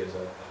give it to you as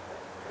a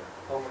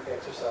homework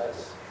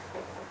exercise.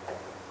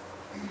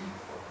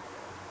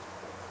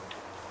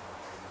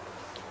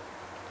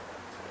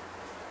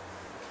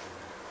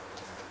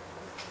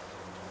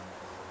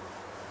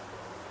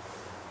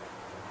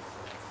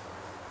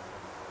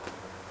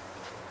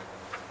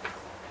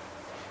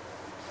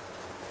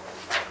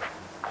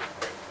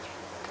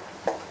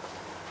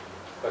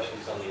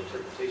 Questions on the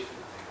interpretation?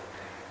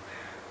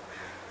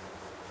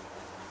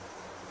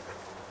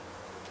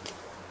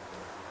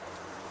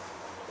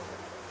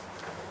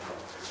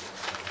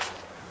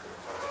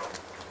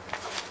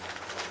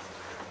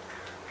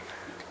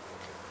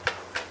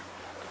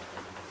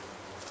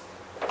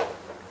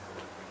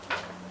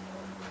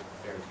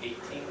 There,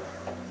 18.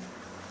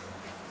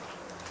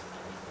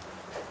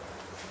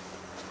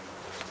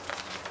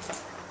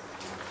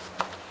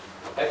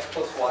 X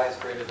plus y is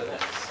greater than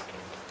x.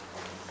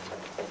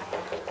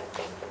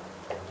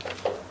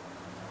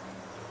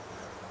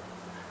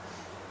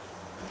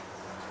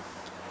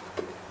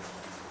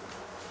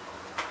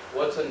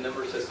 What's a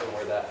number system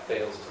where that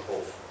fails to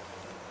hold?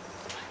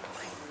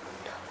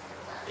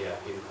 Yeah,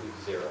 if you include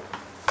 0.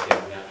 You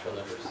have natural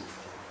numbers,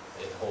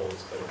 it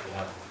holds, but if you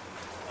have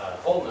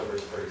whole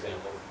numbers, for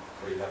example,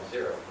 where you have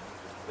 0,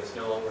 this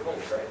no longer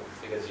holds, right?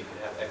 Because you can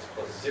have x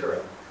plus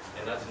 0,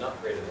 and that's not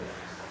greater than x.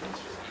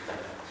 It's just equal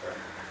to x,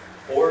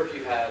 right? Or if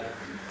you had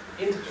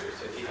integers,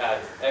 if you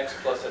had x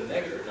plus a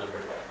negative number,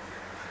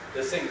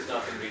 this thing is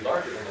not going to be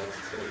larger than x,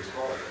 it's going to be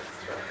smaller than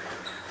x, right?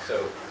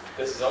 So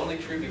this is only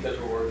true because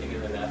we're working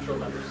in the natural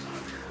numbers.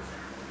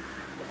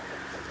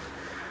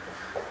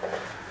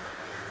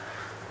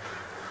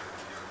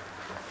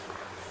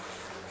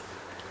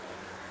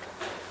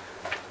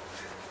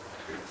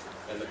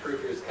 And the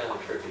proof here is kind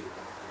of tricky.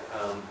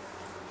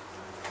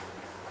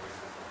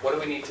 What do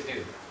we need to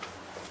do?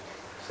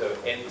 So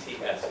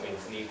NTS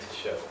means need to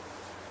show.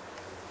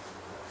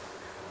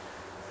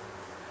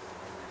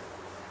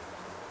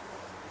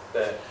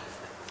 That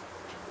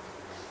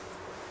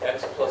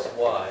x plus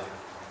y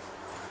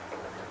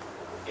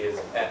is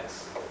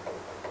x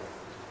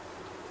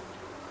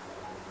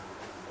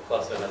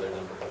plus another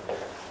number.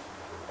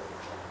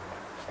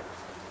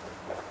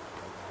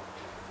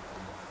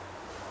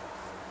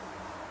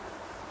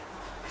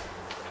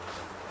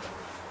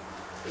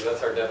 So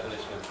that's our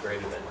definition of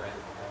greater than, right?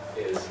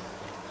 Is,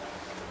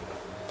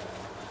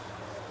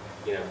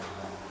 you know,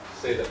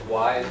 say that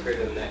y is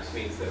greater than x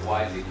means that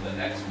y is equal to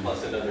x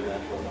plus another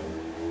natural number.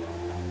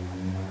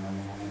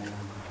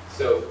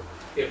 So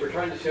if we're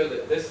trying to show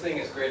that this thing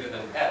is greater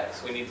than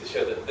x, we need to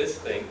show that this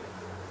thing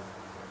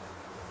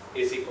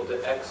is equal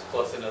to x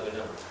plus another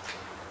number.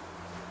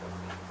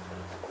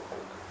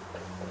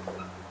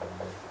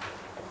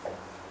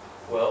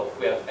 Well, if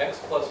we have x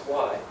plus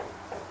y,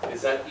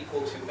 is that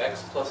equal to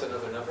x plus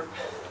another number?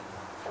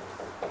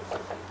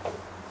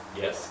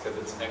 Yes, because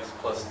it's x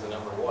plus the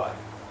number y.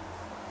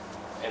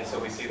 And so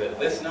we see that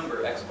this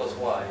number, x plus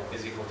y,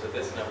 is equal to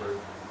this number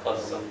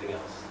plus something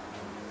else.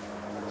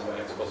 So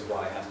x plus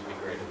y has to be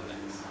greater than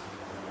x.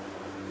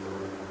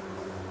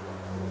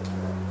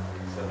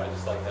 So I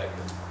just like that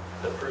because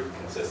the proof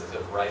consists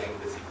of writing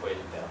this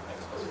equation down,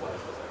 x plus y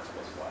plus x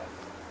plus y.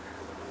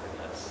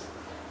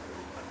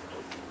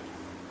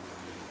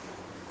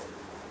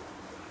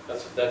 And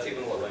that's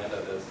even what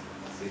Landau does.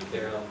 See,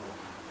 they're on,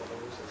 what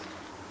number is this?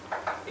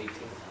 18.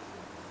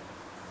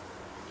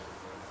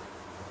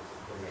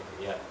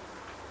 Yeah,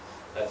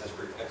 that's his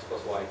proof. X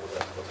plus y equals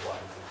x plus y.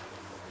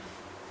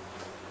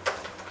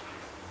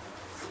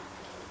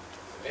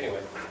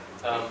 Anyway,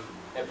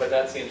 but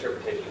that's the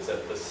interpretation. Is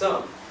that the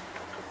sum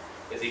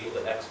is equal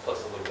to x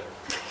plus a little bit.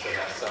 So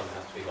that sum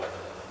has to be larger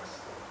than x.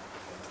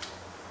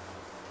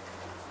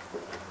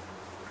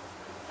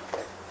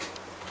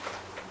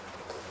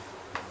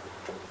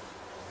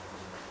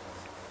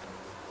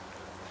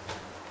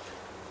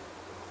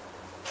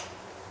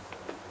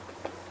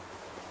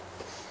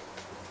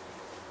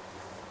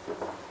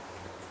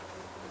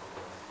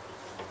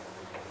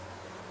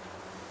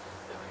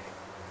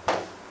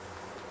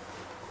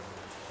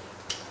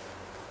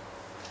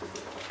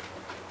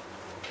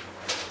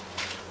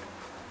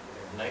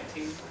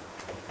 19.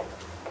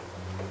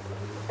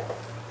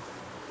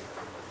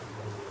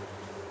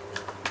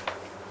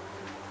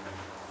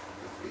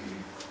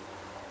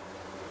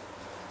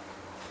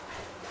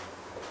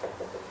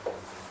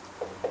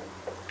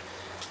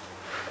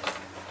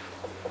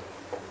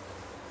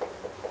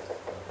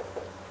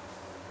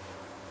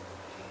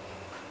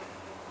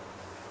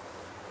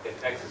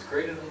 If x is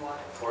greater than y,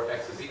 or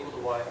x is equal to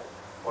y,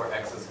 or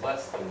x is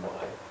less than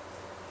y,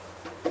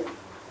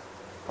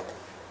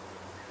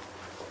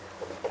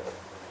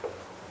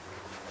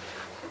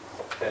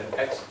 then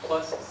x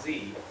plus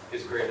z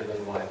is greater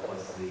than y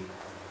plus z.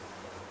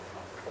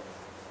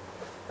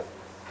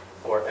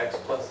 Or x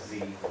plus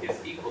z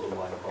is equal to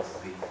y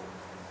plus z.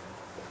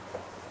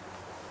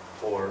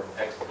 Or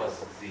x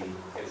plus z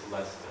is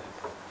less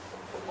than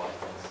y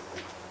plus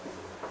z.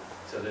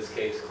 So this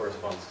case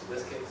corresponds to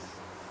this case.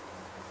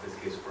 This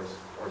case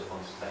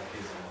corresponds to that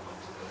case, and on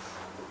to this.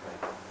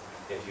 Right?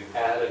 If you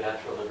add a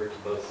natural number to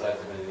both sides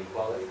of an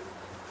inequality,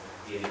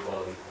 the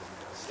inequality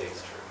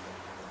stays true.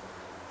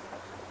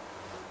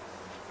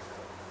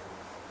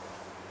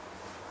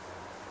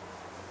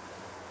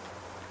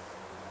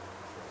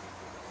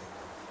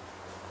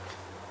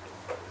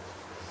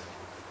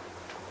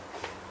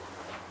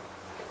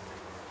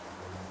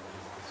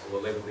 So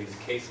we'll label these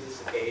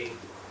cases A,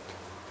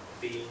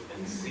 B,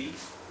 and C.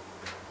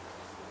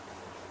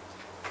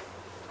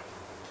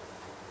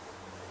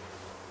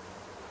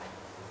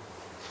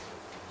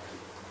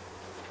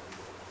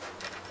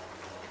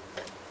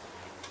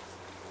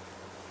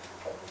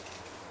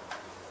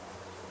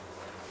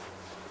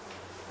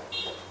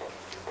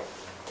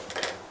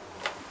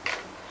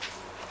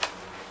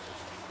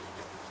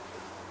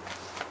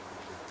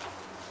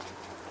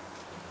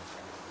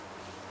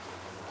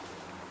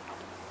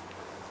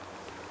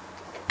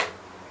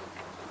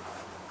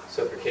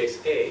 So for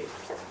case A,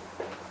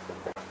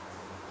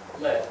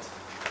 let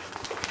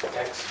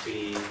x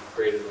be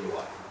greater than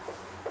y.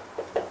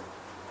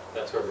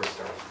 That's where we're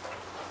starting.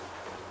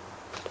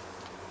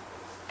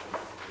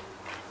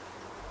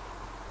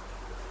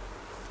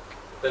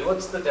 Then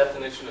what's the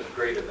definition of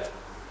greater than?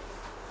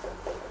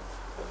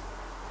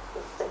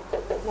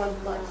 1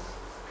 plus,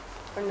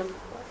 or number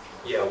plus.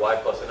 Yeah, y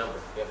plus a number.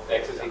 Yep.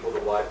 X is equal to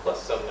y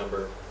plus some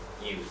number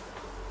u.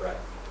 Right.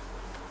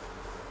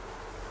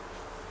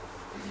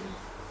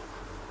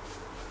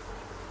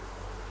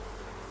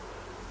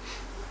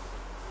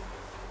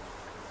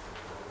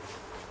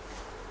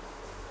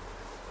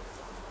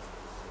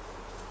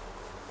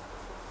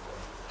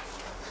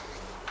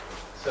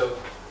 So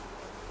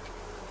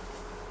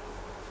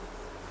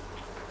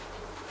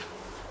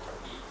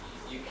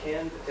you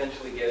can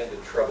potentially get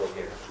into trouble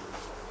here.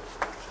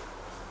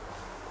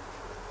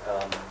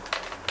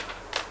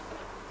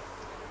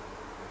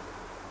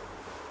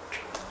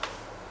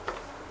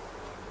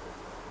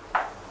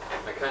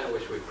 I kind of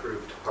wish we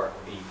proved part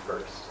B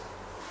first,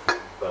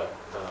 but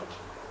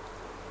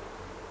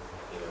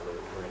you know,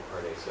 we're in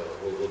part A, so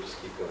we'll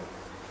just keep going.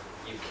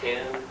 You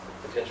can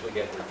potentially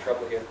get into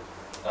trouble here.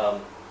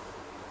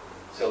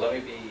 So let me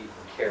be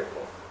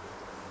careful.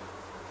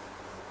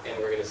 And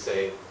we're going to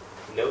say,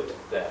 note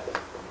that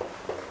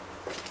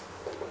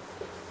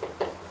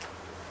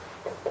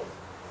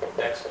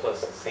x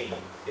plus z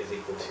is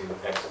equal to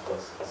x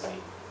plus z.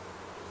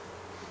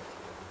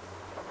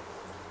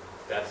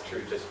 That's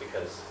true just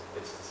because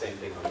it's the same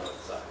thing on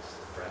both sides,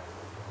 right?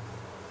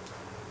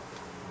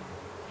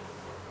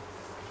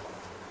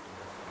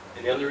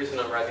 And the only reason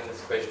I'm writing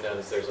this equation down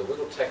is there's a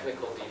little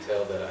technical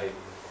detail that I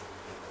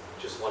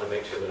just want to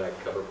make sure that I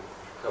cover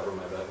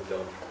my butt and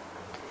don't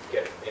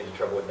get into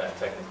trouble with that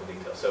technical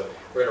detail. So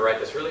we're going to write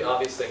this really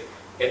obvious thing.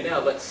 And now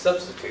let's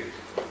substitute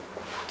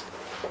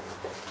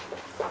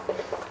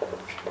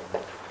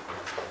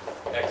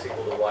x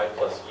equal to y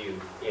plus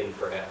u in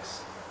for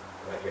x,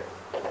 right here.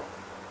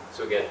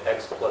 So we get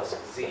x plus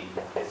z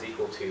is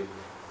equal to,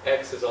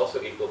 x is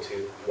also equal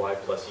to y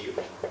plus u.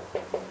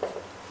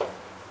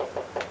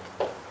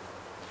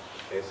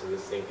 Okay, so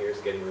this thing here is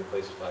getting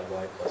replaced by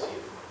y plus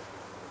u.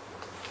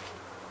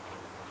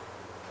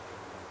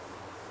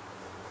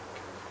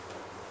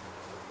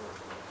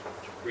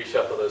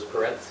 Reshuffle those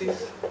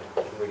parentheses,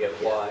 and we get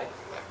y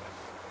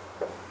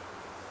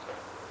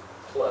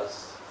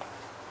plus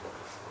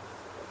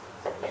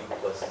u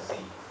plus z.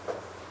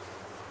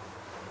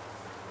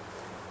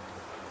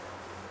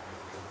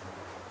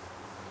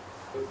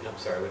 Oops, no, I'm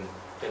sorry, we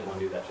didn't want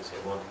to do that just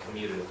yet. We want the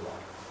commutative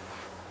line.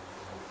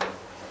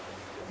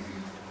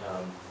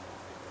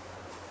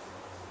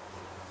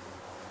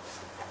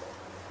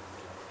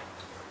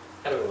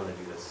 How do we want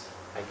to do this?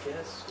 I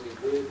guess we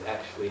would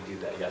actually do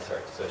that. Yeah,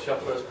 sorry. So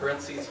shuffle those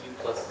parentheses, u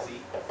plus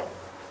z.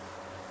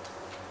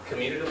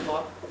 Commutative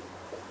law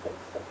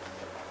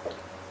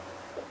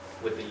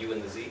with the u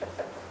and the z.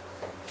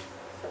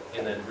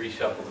 And then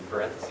reshuffle the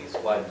parentheses,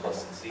 y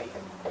plus z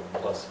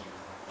plus u.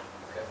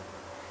 Okay.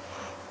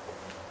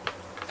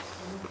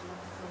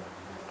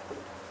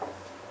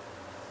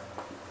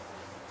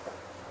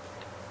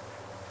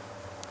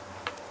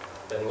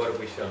 Then what have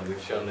we shown?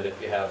 We've shown that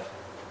if you have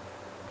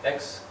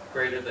x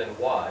greater than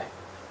y,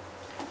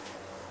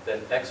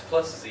 then x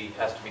plus z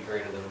has to be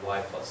greater than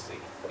y plus z,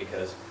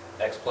 because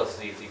x plus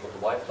z is equal to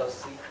y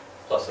plus z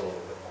plus a little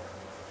bit more.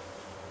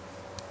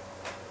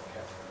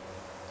 Okay.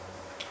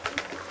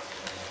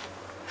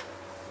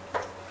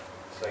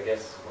 So I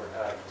guess we're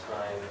out of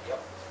time.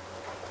 Yep.